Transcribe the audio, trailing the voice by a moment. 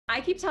I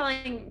keep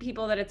telling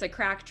people that it's a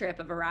crack trip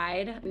of a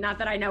ride. Not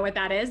that I know what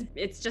that is.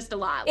 It's just a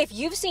lot. If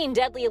you've seen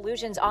Deadly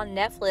Illusions on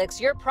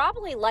Netflix, you're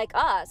probably like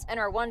us and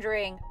are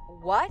wondering,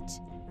 what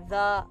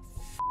the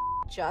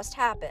just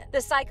happened? The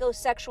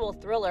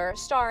psychosexual thriller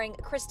starring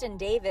Kristen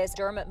Davis,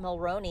 Dermot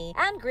Mulroney,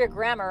 and Greer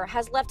Grammer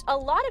has left a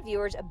lot of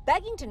viewers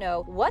begging to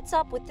know what's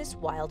up with this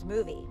wild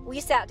movie. We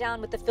sat down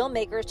with the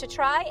filmmakers to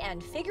try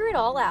and figure it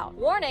all out.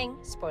 Warning,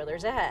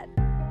 spoilers ahead.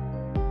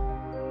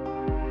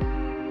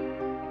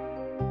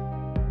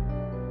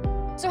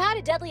 So how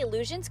did Deadly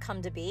Illusions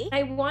come to be?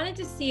 I wanted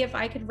to see if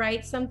I could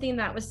write something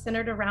that was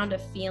centered around a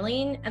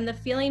feeling, and the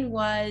feeling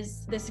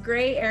was this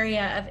gray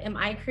area of, am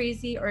I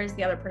crazy or is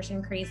the other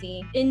person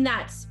crazy? In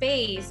that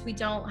space, we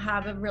don't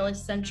have a really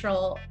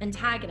central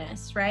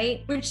antagonist,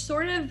 right? Which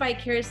sort of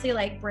vicariously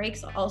like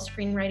breaks all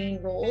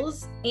screenwriting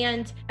rules.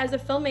 And as a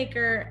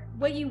filmmaker,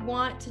 what you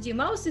want to do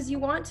most is you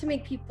want to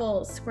make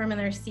people squirm in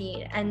their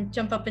seat and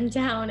jump up and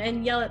down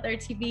and yell at their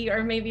TV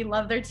or maybe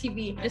love their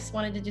TV. I just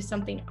wanted to do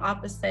something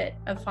opposite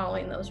of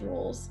following those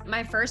rules.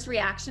 My first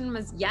reaction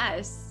was,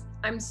 yes,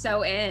 I'm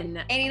so in.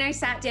 Annie and I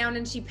sat down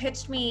and she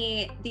pitched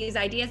me these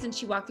ideas and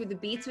she walked through the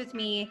beats with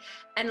me,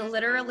 and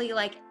literally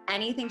like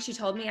anything she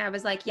told me, I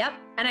was like, yep.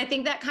 And I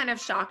think that kind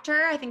of shocked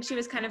her. I think she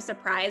was kind of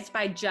surprised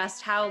by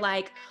just how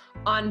like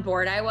on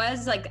board I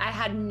was. Like I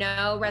had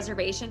no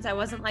reservations. I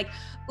wasn't like,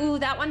 ooh,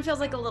 that one feels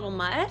like a little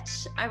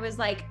much. I was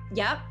like,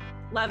 yep,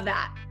 love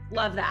that,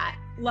 love that,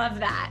 love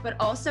that. But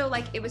also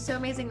like, it was so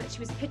amazing that she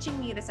was pitching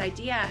me this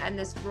idea and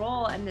this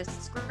role and this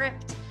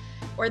script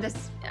or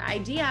this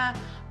idea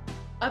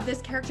of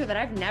this character that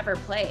I've never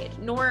played,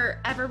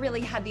 nor ever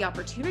really had the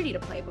opportunity to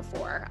play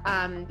before,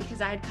 because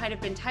I had kind of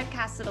been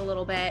typecasted a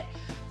little bit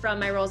from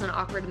my roles in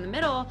Awkward in the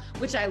Middle,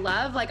 which I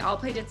love. Like I'll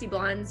play ditzy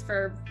blondes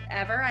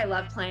forever. I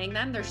love playing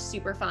them. They're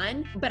super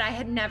fun. But I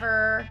had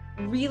never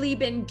really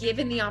been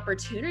given the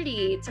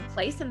opportunity to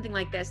play something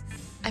like this.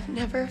 I've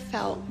never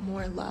felt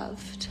more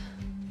loved,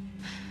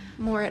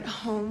 more at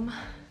home,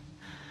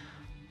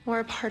 more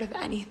a part of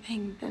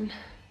anything than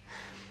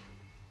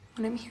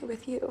when I'm here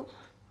with you.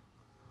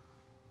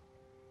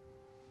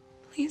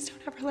 Please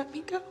don't ever let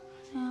me go.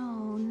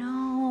 Oh,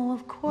 no,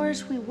 of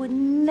course we would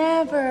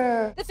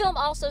never. The film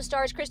also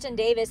stars Kristen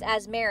Davis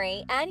as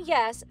Mary, and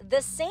yes,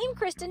 the same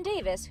Kristen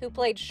Davis who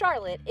played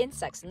Charlotte in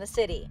Sex and the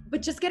City.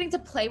 But just getting to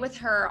play with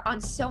her on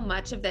so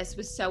much of this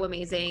was so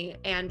amazing,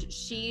 and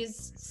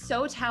she's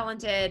so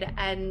talented,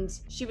 and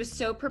she was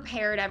so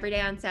prepared every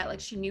day on set. Like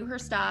she knew her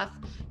stuff,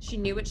 she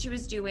knew what she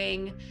was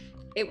doing.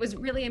 It was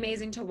really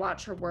amazing to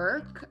watch her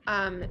work.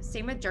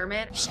 Same with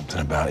Dermot.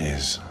 Something about you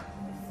is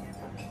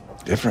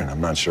different. I'm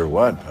not sure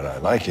what, but I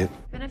like it.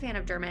 Been a fan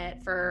of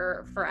Dermot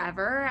for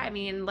forever. I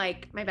mean,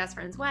 like My Best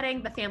Friend's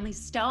Wedding, The Family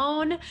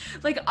Stone,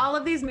 like all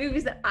of these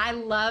movies that I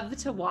love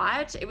to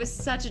watch. It was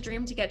such a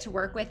dream to get to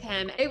work with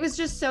him. It was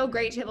just so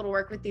great to be able to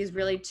work with these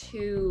really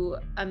two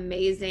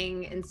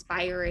amazing,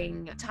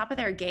 inspiring, top of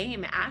their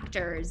game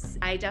actors.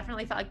 I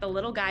definitely felt like the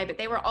little guy, but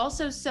they were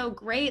also so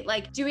great.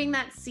 Like doing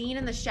that scene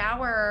in the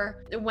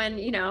shower when,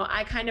 you know,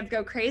 I kind of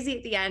go crazy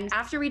at the end.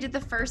 After we did the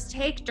first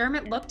take,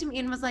 Dermot looked at me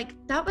and was like,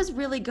 that was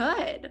really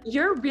good.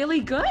 You're really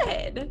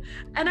good.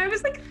 And I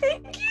was like,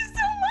 thank you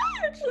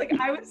so much. Like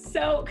I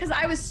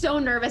was so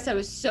nervous. I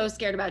was so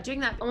scared about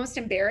doing that. Almost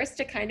embarrassed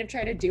to kind of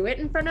try to do it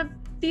in front of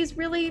these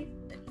really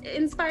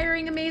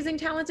inspiring, amazing,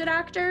 talented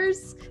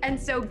actors.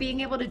 And so being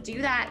able to do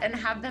that and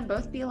have them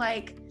both be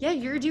like, yeah,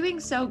 you're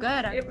doing so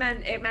good. It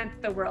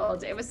meant the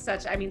world. It was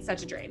such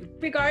a dream. In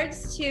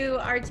regards to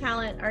our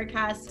talent, our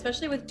cast,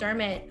 especially with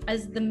Dermot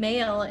as the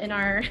male in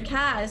our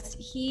cast,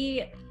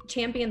 he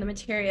championed the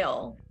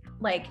material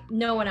like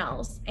no one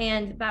else.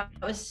 And that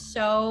was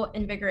so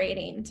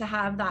invigorating to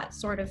have that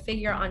sort of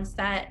figure on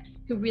set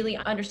who really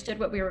understood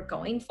what we were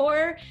going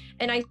for.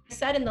 And I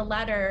said in the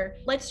letter,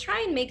 let's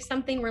try and make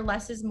something where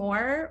less is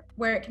more,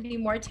 where it can be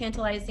more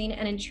tantalizing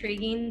and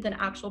intriguing than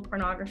actual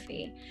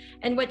pornography.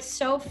 And what's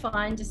so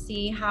fun to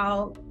see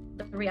how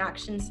the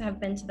reactions have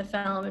been to the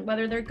film and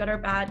whether they're good or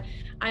bad,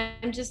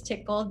 I'm just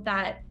tickled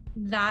that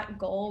that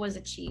goal was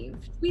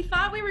achieved. We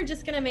thought we were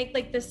just gonna make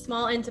like this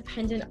small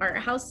independent art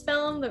house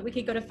film that we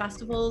could go to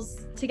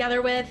festivals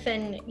together with,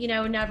 and you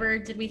know, never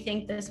did we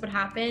think this would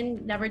happen.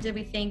 Never did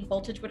we think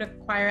Voltage would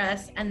acquire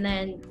us and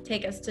then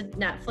take us to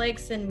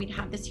Netflix and we'd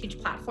have this huge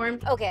platform.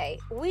 Okay,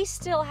 we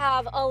still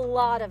have a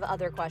lot of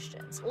other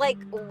questions. Like,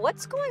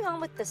 what's going on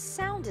with the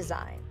sound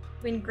design?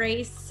 When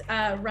Grace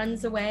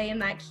runs away in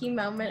that key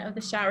moment of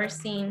the shower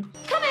scene,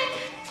 coming!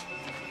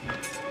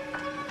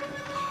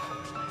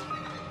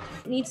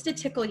 It needs to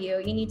tickle you.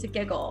 You need to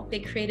giggle. They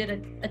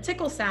created a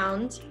tickle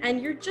sound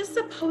and you're just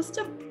supposed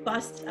to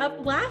bust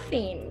up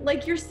laughing.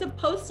 Like you're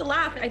supposed to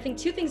laugh. I think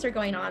two things are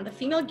going on. The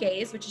female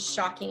gaze, which is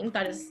shocking.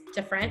 That is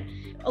different.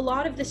 A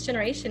lot of this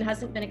generation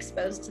hasn't been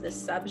exposed to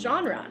this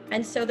subgenre.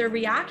 And so they're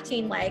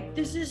reacting like,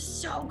 this is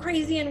so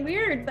crazy and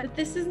weird, but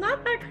this is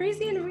not that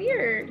crazy and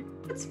weird.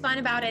 What's fun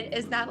about it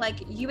is that like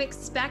you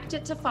expect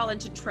it to fall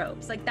into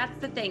tropes. Like that's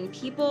the thing.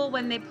 People,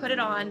 when they put it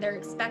on, they're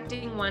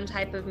expecting one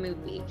type of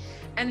movie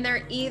and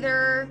they're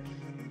either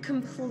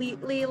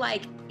completely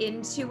like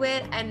into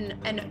it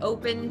and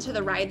open to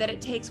the ride that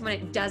it takes when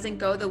it doesn't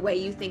go the way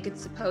you think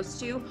it's supposed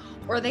to,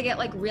 or they get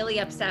like really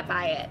upset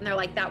by it and they're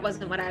like, that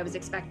wasn't what I was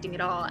expecting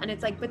at all. And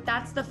it's like, but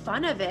that's the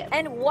fun of it.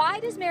 And why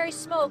does Mary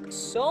smoke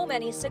so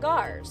many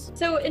cigars?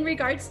 So in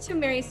regards to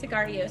Mary's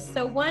cigar use,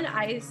 so one,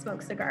 I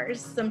smoke cigars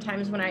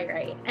sometimes when I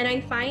write, and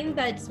I find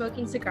that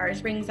smoking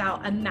cigars brings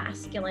out a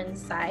masculine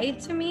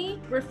side to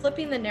me. We're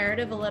flipping the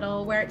narrative a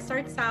little, where it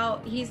starts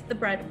out, he's the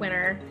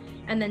breadwinner,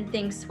 and then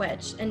things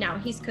switch, and now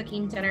he's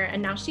cooking dinner,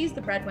 and now she's the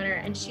breadwinner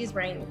and she's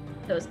wearing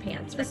those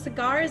pants. The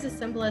cigar is a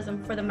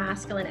symbolism for the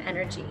masculine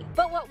energy.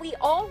 But what we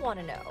all want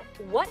to know,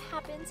 what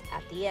happens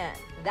at the end?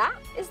 That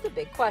is the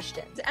big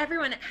question.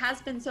 Everyone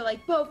has been so like,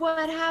 but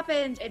what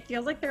happened? It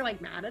feels like they're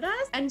like mad at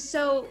us. And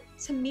so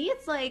to me,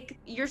 it's like,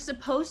 you're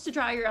supposed to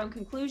draw your own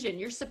conclusion.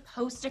 You're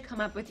supposed to come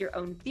up with your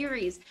own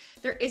theories.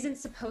 There isn't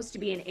supposed to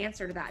be an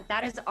answer to that.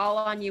 That is all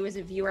on you as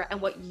a viewer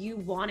and what you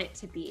want it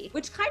to be,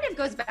 which kind of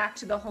goes back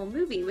to the whole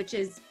movie, which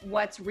is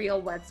what's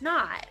real, what's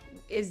not.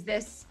 Is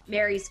this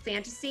Mary's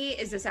fantasy?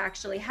 Is this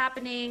actually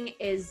happening?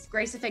 Is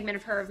Grace a figment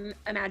of her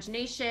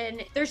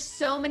imagination? There's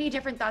so many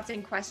different thoughts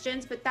and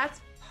questions, but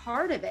that's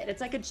part of it.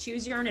 It's like a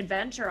choose your own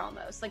adventure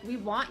almost. Like, we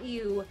want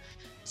you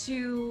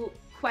to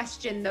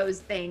question those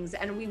things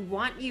and we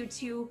want you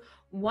to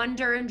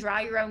wonder and draw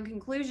your own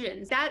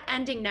conclusions. That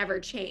ending never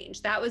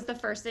changed. That was the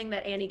first thing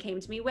that Annie came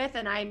to me with,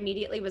 and I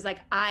immediately was like,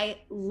 I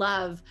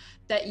love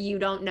that you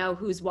don't know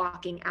who's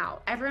walking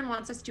out. Everyone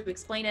wants us to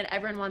explain it.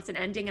 Everyone wants an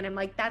ending, and I'm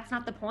like, that's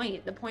not the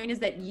point. The point is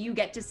that you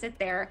get to sit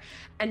there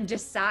and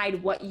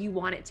decide what you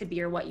want it to be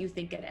or what you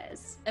think it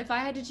is. If I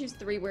had to choose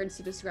 3 words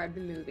to describe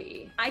the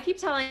movie, I keep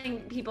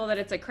telling people that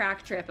it's a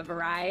crack trip of a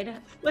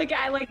ride.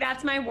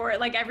 That's my word.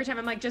 Like, every time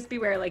I'm like, just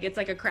beware, like, it's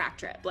like a crack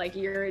trip. Like,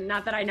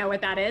 not that I know what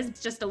that is,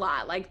 it's just a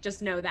lot. Like,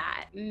 just know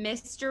that.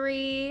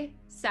 Mystery,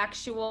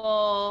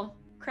 sexual,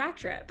 crack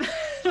trip.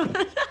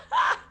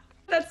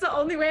 That's the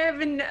only way I've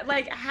been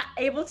like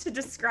able to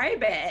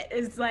describe it,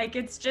 is like,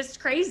 it's just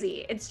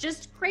crazy. It's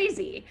just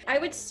crazy. I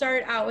would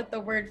start out with the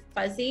word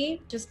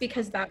fuzzy, just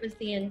because that was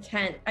the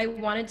intent. I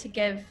wanted to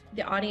give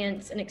the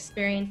audience an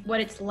experience what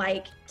it's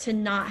like to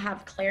not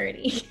have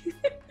clarity.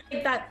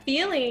 That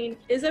feeling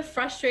is a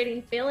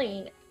frustrating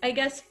feeling. I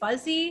guess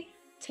fuzzy,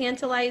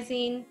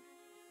 tantalizing,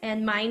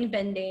 and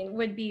mind-bending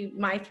would be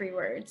my 3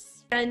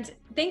 words. And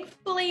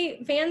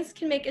thankfully, fans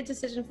can make a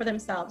decision for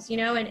themselves, you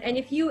know? And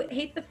if you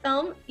hate the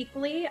film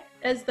equally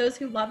as those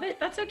who love it,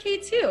 that's okay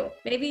too.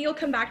 Maybe you'll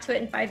come back to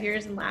it in 5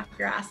 years and laugh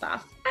your ass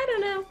off. I don't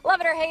know.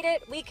 Love it or hate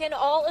it, we can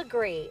all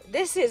agree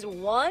this is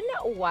one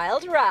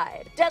wild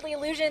ride. Deadly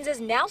Illusions is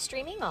now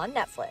streaming on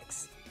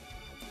Netflix.